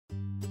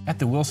At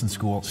the Wilson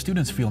School,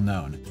 students feel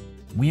known.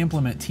 We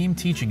implement team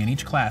teaching in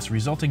each class,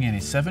 resulting in a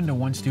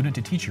 7-to-1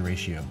 student-to-teacher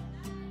ratio.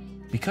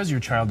 Because your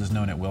child is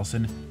known at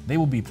Wilson, they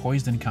will be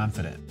poised and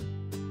confident.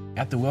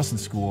 At the Wilson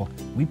School,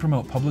 we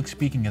promote public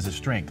speaking as a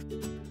strength.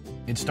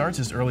 It starts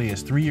as early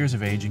as 3 years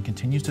of age and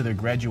continues to their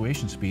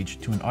graduation speech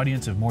to an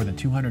audience of more than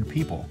 200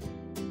 people.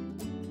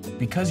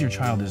 Because your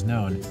child is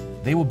known,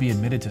 they will be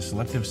admitted to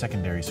selective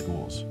secondary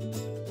schools.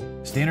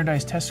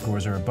 Standardized test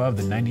scores are above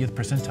the 90th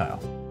percentile.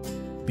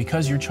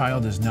 Because your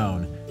child is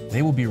known,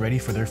 they will be ready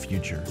for their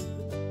future.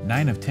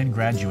 9 of 10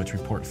 graduates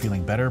report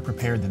feeling better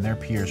prepared than their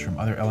peers from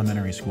other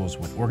elementary schools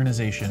with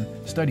organization,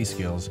 study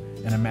skills,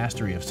 and a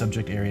mastery of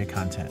subject area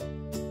content.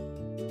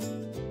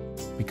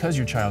 Because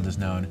your child is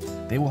known,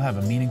 they will have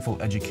a meaningful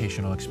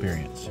educational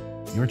experience.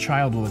 Your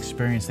child will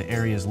experience the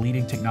area's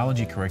leading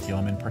technology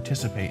curriculum and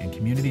participate in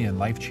community and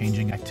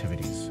life-changing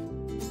activities.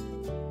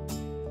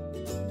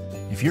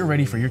 If you're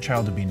ready for your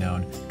child to be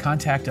known,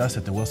 contact us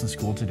at the Wilson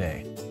School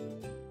today.